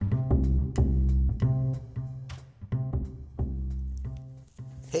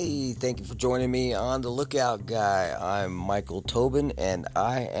Hey, thank you for joining me on The Lookout Guy. I'm Michael Tobin, and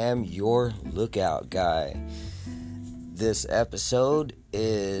I am your Lookout Guy. This episode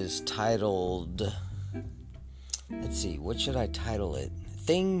is titled, what should I title it?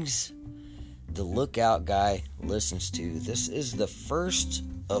 Things the Lookout Guy listens to. This is the first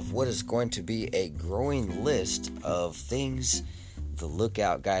of what is going to be a growing list of things the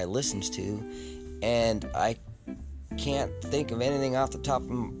Lookout Guy listens to, and I can't think of anybody off the top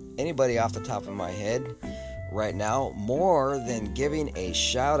of my head right now more than giving a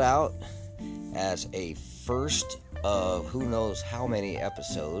shout out as a first of who knows how many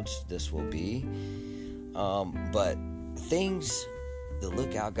episodes this will be, but things the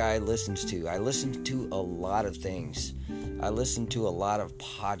Lookout Guy listens to. I listen to a lot of things. I listen to a lot of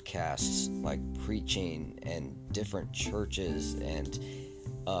podcasts like preaching and different churches and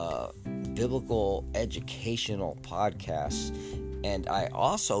biblical educational podcasts, and I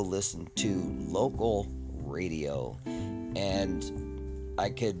also listen to local radio, and I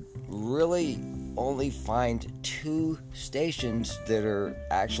could really only find 2 stations that are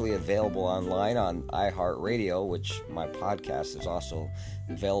actually available online on iHeartRadio, which my podcast is also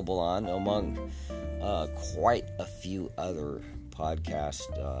available on, among quite a few other podcast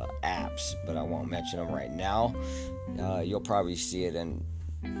apps, but I won't mention them right now. You'll probably see it in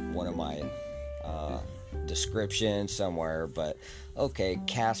one of my descriptions somewhere, but okay,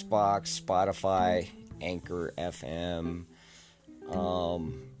 Castbox, Spotify, Anchor FM,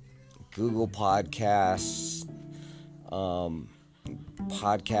 Google Podcasts,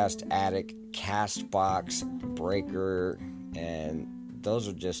 Podcast Addict, Castbox, Breaker, and those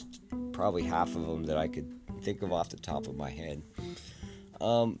are just probably half of them that I could think of off the top of my head.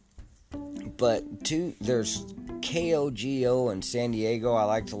 But there's KOGO in San Diego I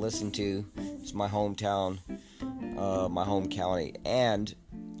like to listen to. It's my hometown, my home county, and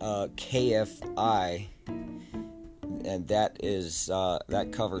KFI, and that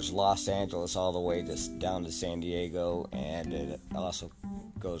covers Los Angeles all the way down to San Diego, and it also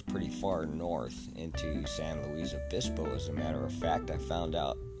goes pretty far north into San Luis Obispo. As a matter of fact, I found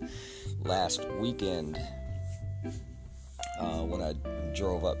out last weekend when I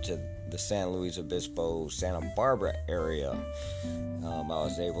drove up to the San Luis Obispo, Santa Barbara area, I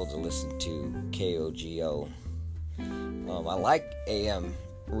was able to listen to KOGO. I like AM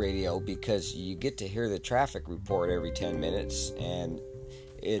radio because you get to hear the traffic report every 10 minutes, and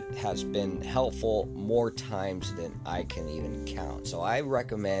it has been helpful more times than I can even count. So I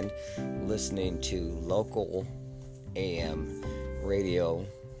recommend listening to local AM radio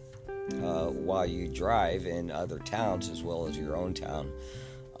while you drive in other towns as well as your own town.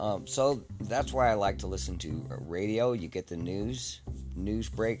 So that's why I like to listen to radio. You get the news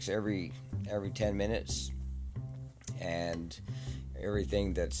breaks every 10 minutes, and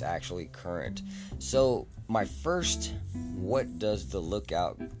everything that's actually current. So my first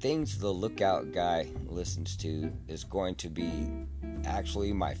things the Lookout Guy listens to is going to be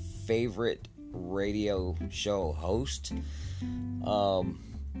actually my favorite radio show host.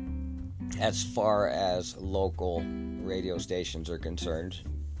 As far as local radio stations are concerned,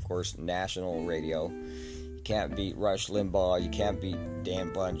 of course, national radio, you can't beat Rush Limbaugh, you can't beat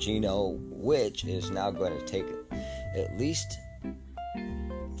Dan Bongino, which is now going to take at least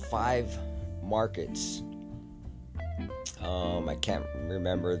 5 markets. I can't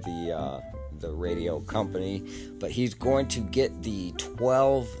remember the radio company, but he's going to get the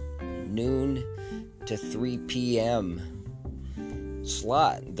 12 noon to 3 p.m.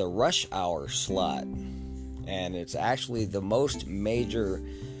 slot, the rush hour slot, and it's actually the most major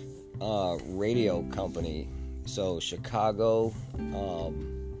radio company. So Chicago, and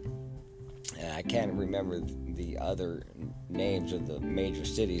I can't remember the other names of the major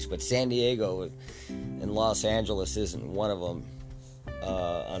cities, but San Diego and Los Angeles isn't one of them,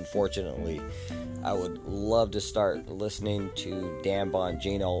 unfortunately. I would love to start listening to Dan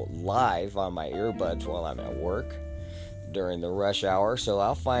Bongino live on my earbuds while I'm at work during the rush hour, so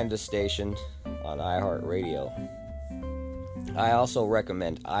I'll find a station on iHeartRadio. I also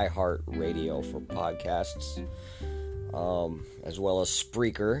recommend iHeartRadio for podcasts, as well as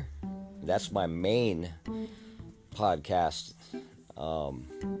Spreaker. That's my main podcast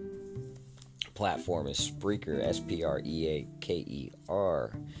platform is Spreaker, Spreaker,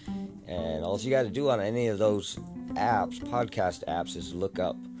 and all you got to do on any of those podcast apps, is look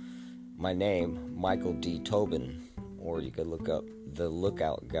up my name, Michael D. Tobin, or you could look up The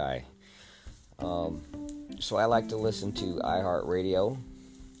Lookout Guy. So I like to listen to iHeartRadio,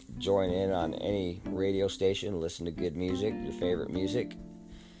 join in on any radio station, listen to good music, your favorite music,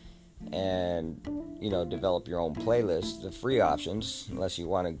 and, develop your own playlist. The free options, unless you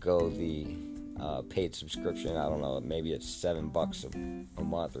want to go the paid subscription, I don't know, maybe it's $7 a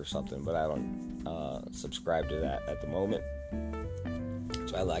month or something, but I don't subscribe to that at the moment.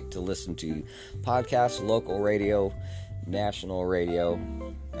 So I like to listen to podcasts, local radio, national radio,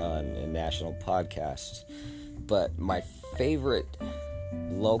 and national podcasts. But my favorite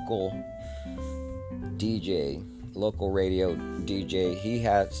local radio DJ,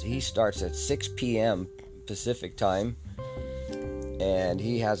 he starts at 6 p.m. Pacific time, and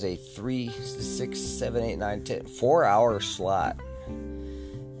he has a 3, 6, 7, 8, 9, 10, 4-hour slot,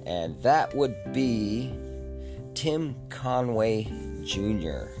 and that would be Tim Conway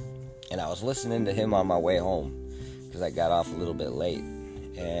Jr. And I was listening to him on my way home because I got off a little bit late,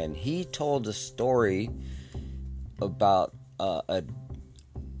 and he told a story about a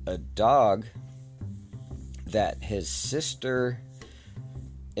dog that his sister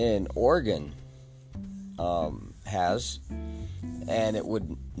in Oregon has, and it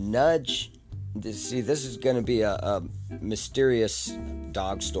would nudge. This is going to be a mysterious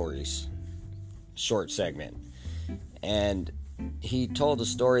dog stories short segment, and he told a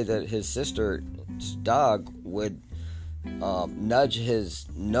story that his sister's dog would nudge his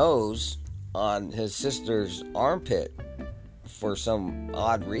nose on his sister's armpit for some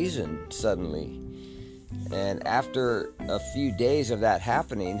odd reason suddenly. And after a few days of that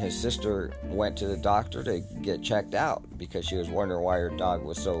happening, his sister went to the doctor to get checked out because she was wondering why her dog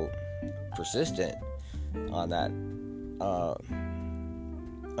was so persistent on that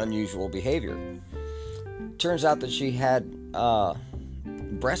unusual behavior. Turns out that she had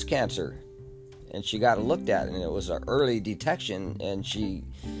breast cancer, and she got it looked at, and it was an early detection, and she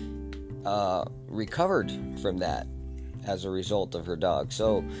recovered from that as a result of her dog.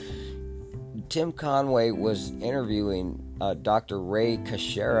 So Tim Conway was interviewing Dr. Ray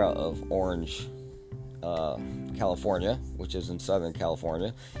Cashera of Orange, California, which is in Southern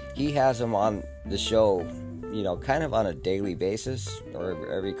California. He has him on the show, kind of on a daily basis, or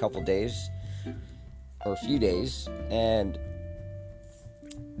every couple days, or a few days, and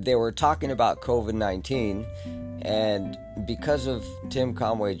they were talking about COVID-19, and because of Tim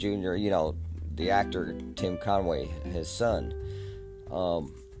Conway Jr., the actor Tim Conway, his son,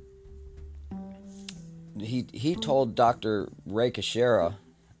 he told Dr. Ray Cashera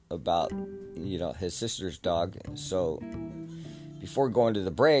about, his sister's dog. So before going to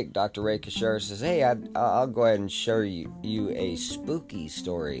the break, Dr. Ray Cashera says, hey, I'll go ahead and share you a spooky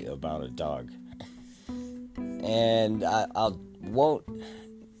story about a dog. And I won't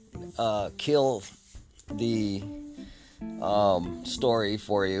kill the story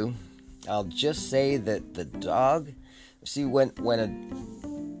for you. I'll just say that the dog, see, when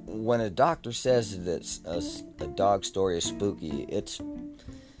a doctor says that a dog story is spooky, it's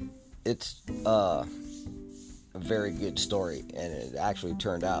a very good story, and it actually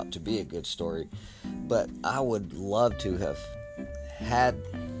turned out to be a good story. But I would love to have had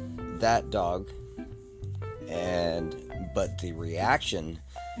that dog, but the reaction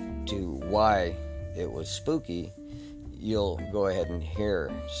to why it was spooky, you'll go ahead and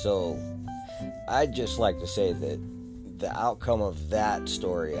hear. So I'd just like to say that the outcome of that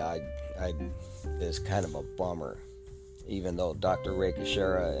story is kind of a bummer, even though Dr. Ray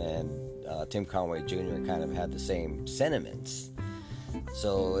Cashera and Tim Conway Jr. kind of had the same sentiments.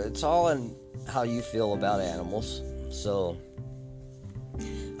 So it's all in how you feel about animals. So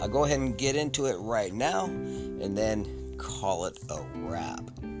I'll go ahead and get into it right now, and then call it a wrap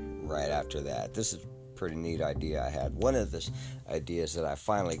right after that. This is a pretty neat idea I had. One of the ideas that I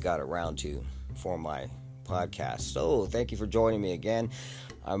finally got around to for my podcast. So thank you for joining me again.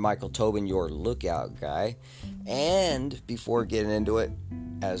 I'm Michael Tobin, your lookout guy. And before getting into it,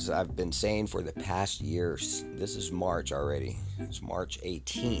 as I've been saying for the past years, this is March already. It's March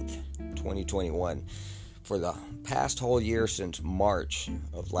 18th, 2021. For the past whole year since March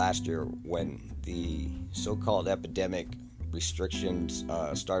of last year, when the so-called epidemic restrictions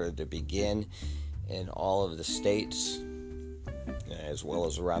started to begin in all of the states, as well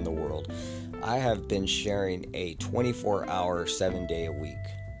as around the world, I have been sharing a 24-hour,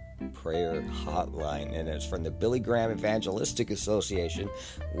 7-day-a-week prayer hotline, and it's from the Billy Graham Evangelistic Association,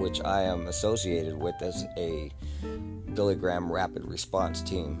 which I am associated with as a Billy Graham Rapid Response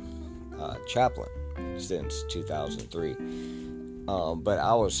Team chaplain since 2003. But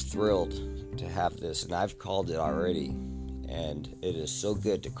I was thrilled to have this, and I've called it already, and it is so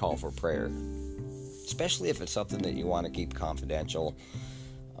good to call for prayer, especially if it's something that you want to keep confidential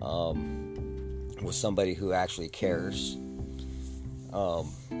with somebody who actually cares.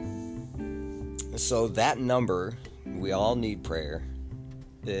 So that number, we all need prayer.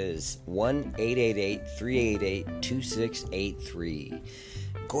 is 1-888-388-2683.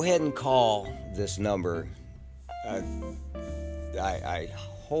 Go ahead and call this number. I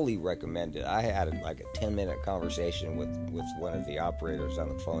wholly recommend it. I had like a 10-minute conversation with one of the operators on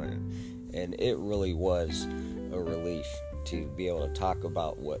the phone, and it really was a relief to be able to talk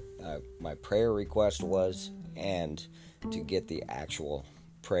about what my prayer request was and to get the actual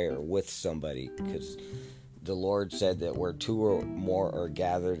prayer with somebody, because the Lord said that where two or more are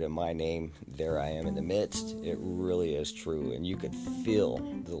gathered in my name, there I am in the midst. It really is true, and you could feel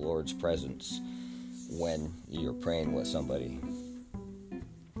the Lord's presence when you're praying with somebody.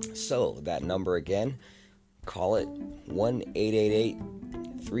 So that number again, call it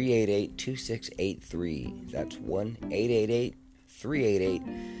 1-888-388-2683. That's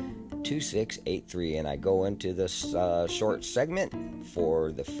 1-888-388-2683. And I go into this short segment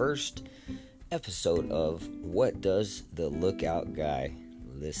for the first episode of What Does the Lookout Guy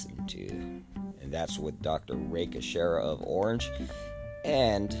Listen To? And that's with Dr. Ray Kashera of Orange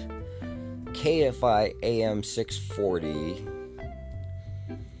and KFI AM 640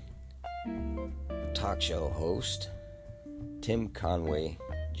 talk show host Tim Conway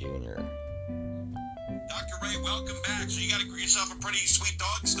Jr. Dr. Ray, welcome back. So you got yourself a pretty sweet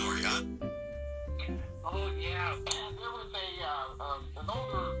dog story, huh? Oh, yeah. There was an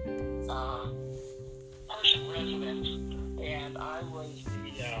older person resident, and I was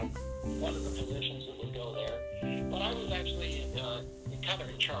one of the physicians that would go there. But I was actually kind of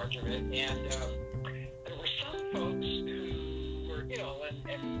in charge of it, and there were some folks who were ill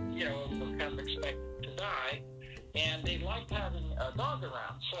and were kind of expected to die, and they liked having a dog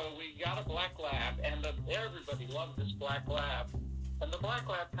around. So we got a black lab, and everybody loved this black lab. And the black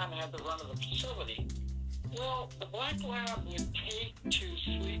lab kind of had the run of the facility. Well, the black lab would take to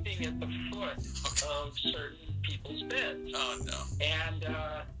sleeping at the foot of certain people's beds. Oh, no. And,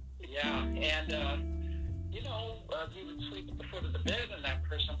 we would sleep at the foot of the bed, and that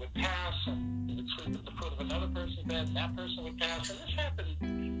person would pass, and we would sleep at the foot of another person's bed, and that person would pass. And this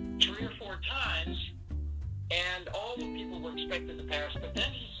happened 3 or 4 times, and all the people were expected to pass, but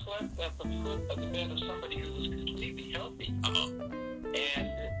then he slept at the foot of the bed of somebody who was completely healthy. And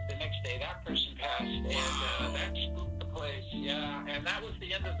the next day, that person passed, and that spooked the place. Yeah, and that was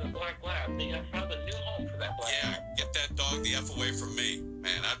the end of the black lab. They had found a new home for that black lab. Yeah, get that dog the F away from me.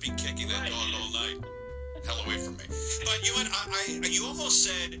 Man, I'd be kicking that dog all night. Hell away from me. But you almost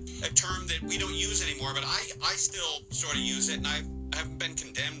said a term that we don't use anymore, but I still sort of use it, and I haven't been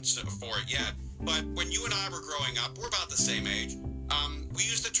condemned for it yet. But when you and I were growing up, we're about the same age, we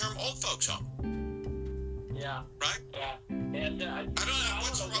used the term old folks home. Yeah. Right? Yeah. And I don't know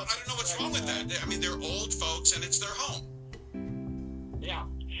what's wrong with that. I mean, they're old folks, and it's their home. Yeah.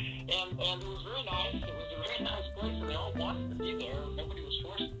 And it was very nice. It was a very nice place, and they all wanted to be there. Nobody was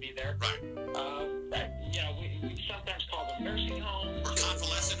forced to be there. Right. We sometimes call them nursing homes. Or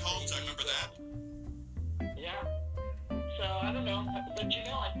convalescent homes, I remember that. Yeah. So, I don't know. But, I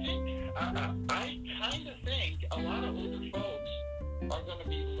think, I kind of think a lot of older folks are going to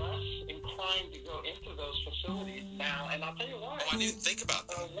be less inclined to go into those facilities now. And I'll tell you why. Oh, I didn't think about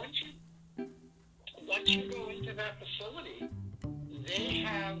that. Once you go into that facility, they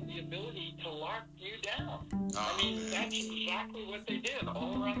have the ability to lock you down. That's exactly what they did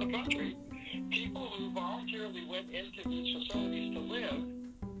all around the country. People who voluntarily went into these facilities to live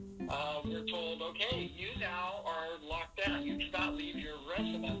were told, okay, you now are locked down. You cannot leave your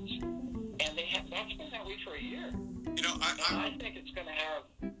residence. And that's been that way for a year. I think it's going to have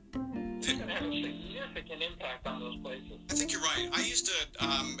a significant impact on those places. I think you're right. I used to,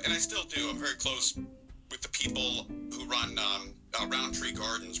 and I still do, I'm very close with the people who run Roundtree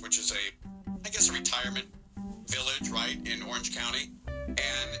Gardens, which is a retirement village, right, in Orange County.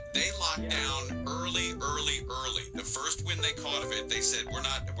 And they locked down early. The first wind they caught of it, they said,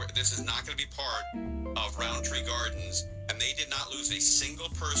 this is not going to be part of Roundtree Gardens. And they did not lose a single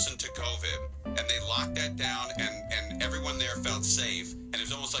person to COVID. And they locked that down, and everyone there felt safe. And it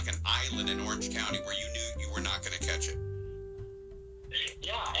was almost like an island in Orange County where you knew you were not going to catch it.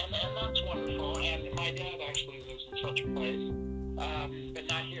 Yeah, and that's wonderful. And my dad actually lives in such a place, but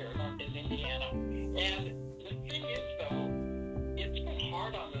not here, not in Indiana. And the thing is, though, it's been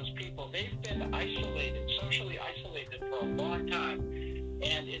hard on those people. They've been socially isolated for a long time.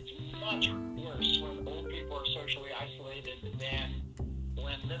 And it's much worse when old people are socially isolated than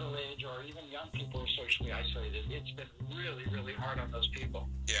when middle-aged or even young people are socially isolated. It's been really, really hard on those people.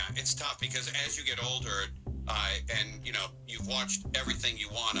 Yeah, it's tough because as you get older, and you've watched everything you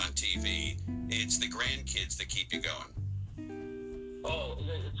want on TV, it's the grandkids that keep you going. Oh,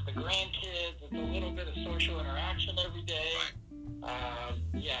 it's the grandkids. It's a little bit of social interaction every day. Right.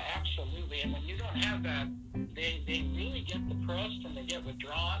 Yeah, absolutely. And when you don't have that, they really get depressed and they get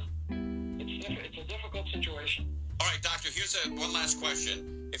withdrawn. It's a difficult situation. All right, doctor. Here's one last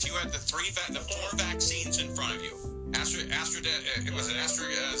question. If you had the four vaccines in front of you, was it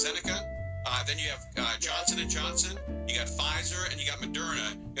AstraZeneca? Then you have Johnson and Johnson. You got Pfizer and you got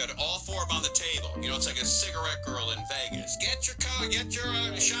Moderna. You got all four of them on the table. You know, it's like a cigarette girl in Vegas. Get your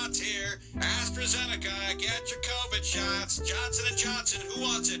shots here. AstraZeneca, get your COVID shots. Johnson and Johnson, who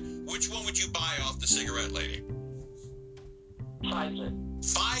wants it? Which one would you buy off the cigarette lady? Pfizer.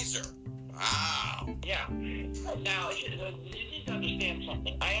 Wow. Yeah. Now, you need to understand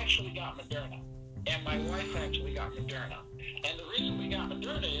something. I actually got Moderna, and my wife actually got Moderna. And the reason we got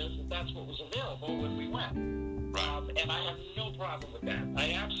Moderna is that that's what was available when we went. And I have no problem with that.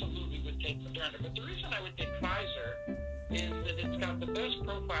 I absolutely would take Moderna. But the reason I would take Pfizer is that it's got the best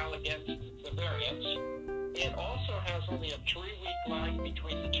profile against the variants. It also has only a 3-week lag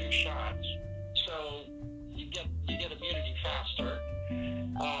between the two shots. So you get immunity faster.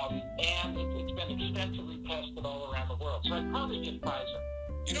 And it's been extensively tested all around the world. So I'd probably get Pfizer.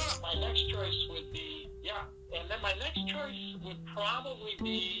 You know, my next choice would be, and then my next choice would probably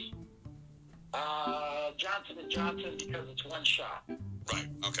be Johnson & Johnson because it's one shot. Right,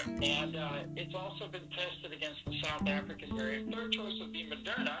 okay. And it's also been tested against the South African variant. Third choice would be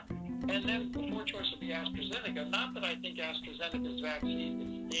Moderna. And then the fourth choice would be AstraZeneca. Not that I think AstraZeneca's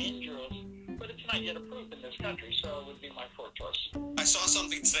vaccine is dangerous, but it's not yet approved in this country, so it would be my fourth choice. I saw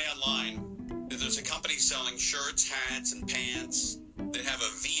something today online. There's a company selling shirts, hats, and pants that have a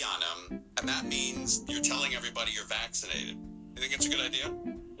V on them, and that means you're telling everybody you're vaccinated. You think it's a good idea?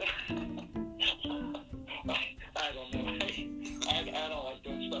 I don't know. I don't like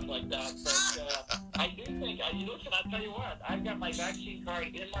doing stuff like that, but I do think, listen, I'll tell you what, I've got my vaccine card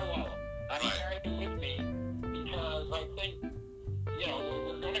in my wallet. I carry it with me because I think,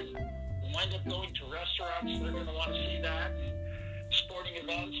 we're going to wind up going to restaurants that are going to want to see that, and sporting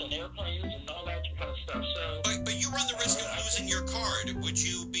events and airplanes and all that kind of stuff. So, but you run the risk of losing your card. Would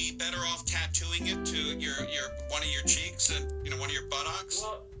you be better off tattooing it to your one of your cheeks and one of your buttocks?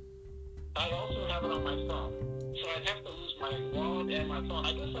 Well, I also have it on my phone, so I'd have to lose my wallet and my phone.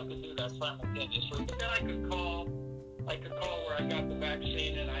 I guess I could do that simultaneously, but then I could call where I got the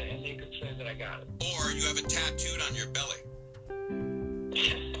vaccine, and they could say that I got it. Or you have it tattooed on your belly.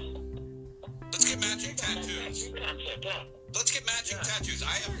 Let's get matching tattoos. Let's get matching tattoos.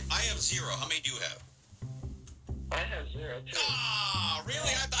 I have 0. How many do you have? I have 0 too. Ah,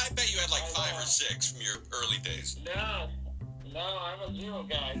 really? I bet you had like 5 or 6 from your early days. No, I'm a 0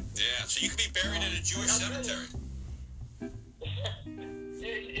 guy. Yeah, so you could be buried in a Jewish cemetery. You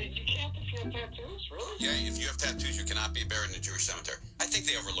can't if you have tattoos, really? Yeah, if you have tattoos, you cannot be buried in a Jewish cemetery. I think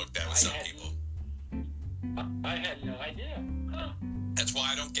they overlooked that with some people. I had no idea. Huh. That's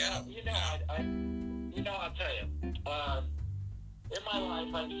why I don't get them. I'll tell you. In my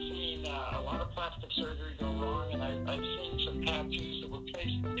life, I've seen a lot of plastic surgery go wrong, and I've seen some tattoos that were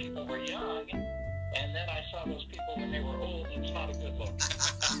placed when people were young, and then I saw those people when they were old, and it's not a good look.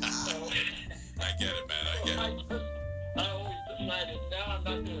 I get it, man. I get it. I always decided, no, I'm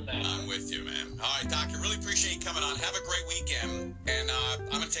not doing that. I'm with you, man. All right, Doctor, really appreciate you coming on. Have a great weekend, and I'm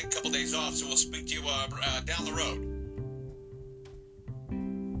going to take a couple days off, so we'll speak to you down the road.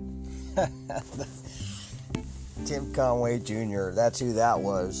 Tim Conway Jr., that's who that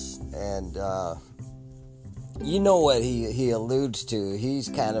was. And you know what he alludes to. He's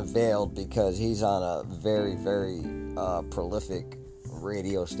kind of veiled because he's on a very, very prolific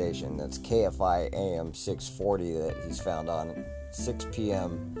radio station. That's KFI AM 640 that he's found on 6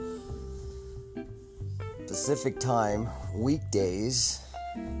 p.m. Pacific time, weekdays,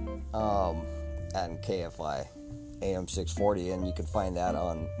 on KFI AM 640, and you can find that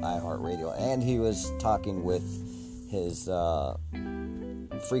on iHeartRadio. And he was talking with his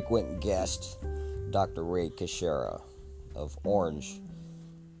frequent guest, Dr. Ray Kashera of Orange,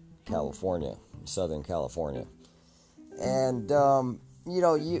 California, Southern California. And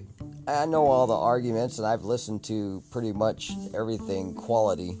I know all the arguments, and I've listened to pretty much everything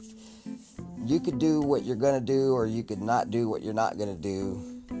quality. You could do what you're going to do, or you could not do what you're not going to do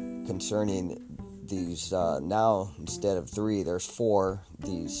concerning these, now instead of 3, there's 4,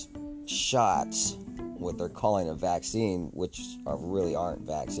 these shots, what they're calling a vaccine, which really aren't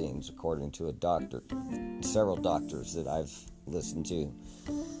vaccines, according to a doctor, several doctors that I've listened to.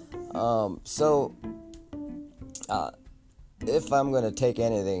 If I'm going to take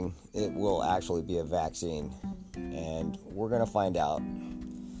anything, it will actually be a vaccine, and we're going to find out.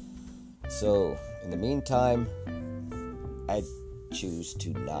 So, in the meantime, I choose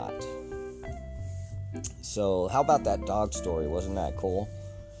to not. So how about that dog story? Wasn't that cool?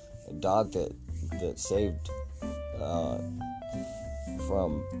 A dog that saved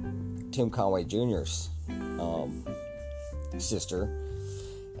from Tim Conway Jr.'s sister,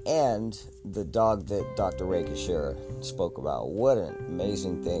 and the dog that Dr. Ray Kashira spoke about. What an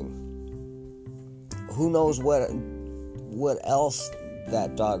amazing thing. Who knows what else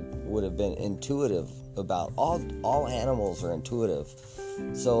that dog would have been intuitive about. All animals are intuitive.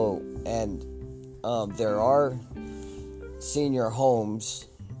 So, and there are senior homes,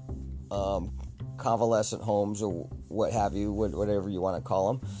 convalescent homes, or what have you, whatever you want to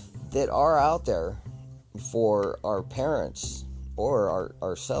call them, that are out there for our parents or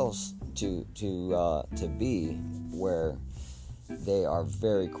ourselves to be, where they are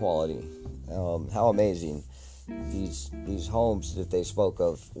very quality. How amazing these homes that they spoke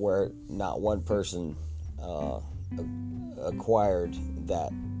of, where not one person acquired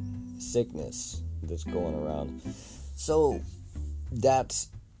that sickness that's going around. So that's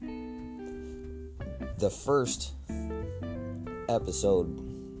the first episode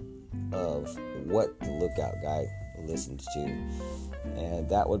of what the Lookout Guy listens to, and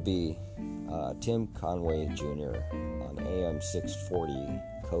that would be Tim Conway Jr. on AM 640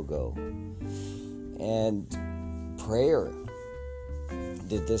 Kogo. And prayer.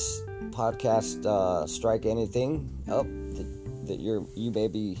 Did this podcast strike anything up that you may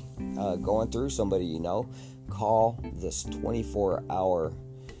be going through? Somebody you know? Call this 24-hour,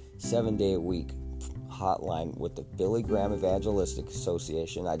 7-day-a-week hotline with the Billy Graham Evangelistic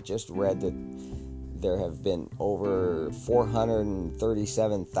Association. I just read that there have been over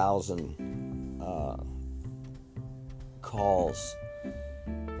 437,000 calls,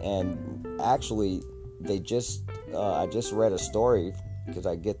 and actually I just read a story, because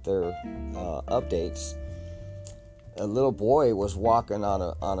I get their updates. A little boy was walking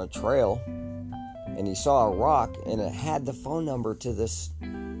on a trail, and he saw a rock, and it had the phone number to this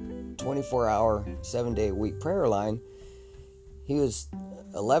 24-hour, 7-day-a-week prayer line. He was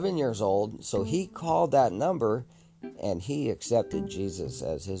 11 years old, so he called that number, and he accepted Jesus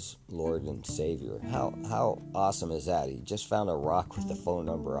as his Lord and Savior. How awesome is that? He just found a rock with the phone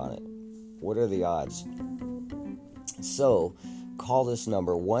number on it. What are the odds? So, call this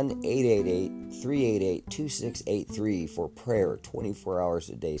number, 1-888-388-2683 for prayer, 24 hours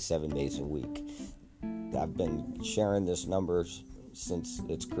a day, 7 days a week. I've been sharing this number since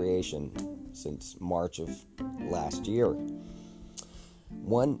its creation, since March of last year.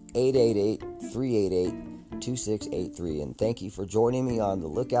 1-888-388-2683. And thank you for joining me on The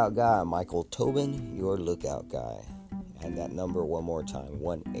Lookout Guy. I'm Michael Tobin, your Lookout Guy. And that number one more time,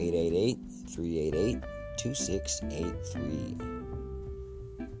 1-888-388-2683.